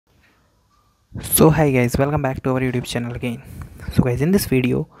So hi guys, welcome back to our YouTube channel again. So guys, in this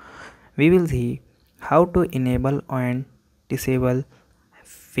video we will see how to enable and disable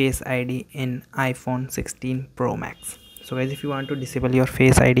Face ID in iPhone 16 Pro Max. So guys, if you want to disable your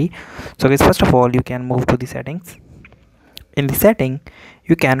Face ID, so guys, first of all you can move to the settings. In the setting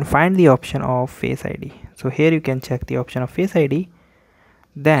you can find the option of Face ID. So here you can check the option of Face ID,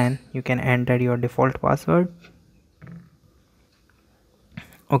 then you can enter your default password.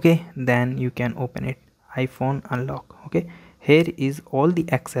 Okay, then you can open it, iPhone unlock. Okay, here is all the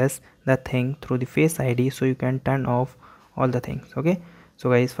access the thing through the Face ID, so you can turn off all the things. Okay, so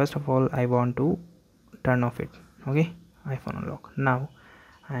guys, first of all I want to turn off it. Okay, iPhone unlock. Now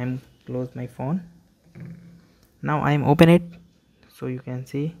I am close my phone. Now I am open it, so you can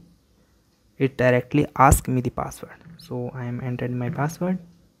see it directly ask me the password, so I am entered my password.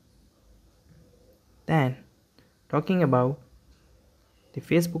 Then talking about the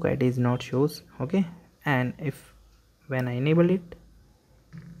Facebook ID is not shows. Okay, and if when I enable it,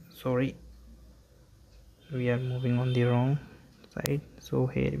 sorry, we are moving on the wrong side, so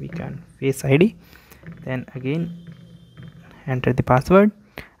here we can Face ID, then again enter the password,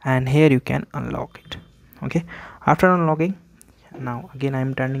 and here you can unlock it. Okay, after unlocking, now again I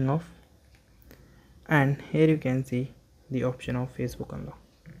am turning off, and here you can see the option of Facebook unlock.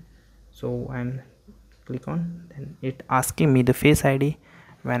 So I'm click on, then it asking me the Face ID.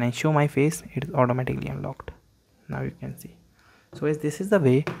 When I show my face, it is automatically unlocked. Now you can see. So guys, this is the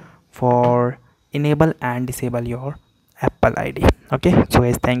way for enable and disable your Apple ID. Okay, so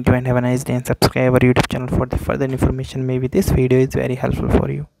guys, thank you and have a nice day, and subscribe our YouTube channel for the further information. Maybe this video is very helpful for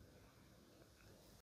you.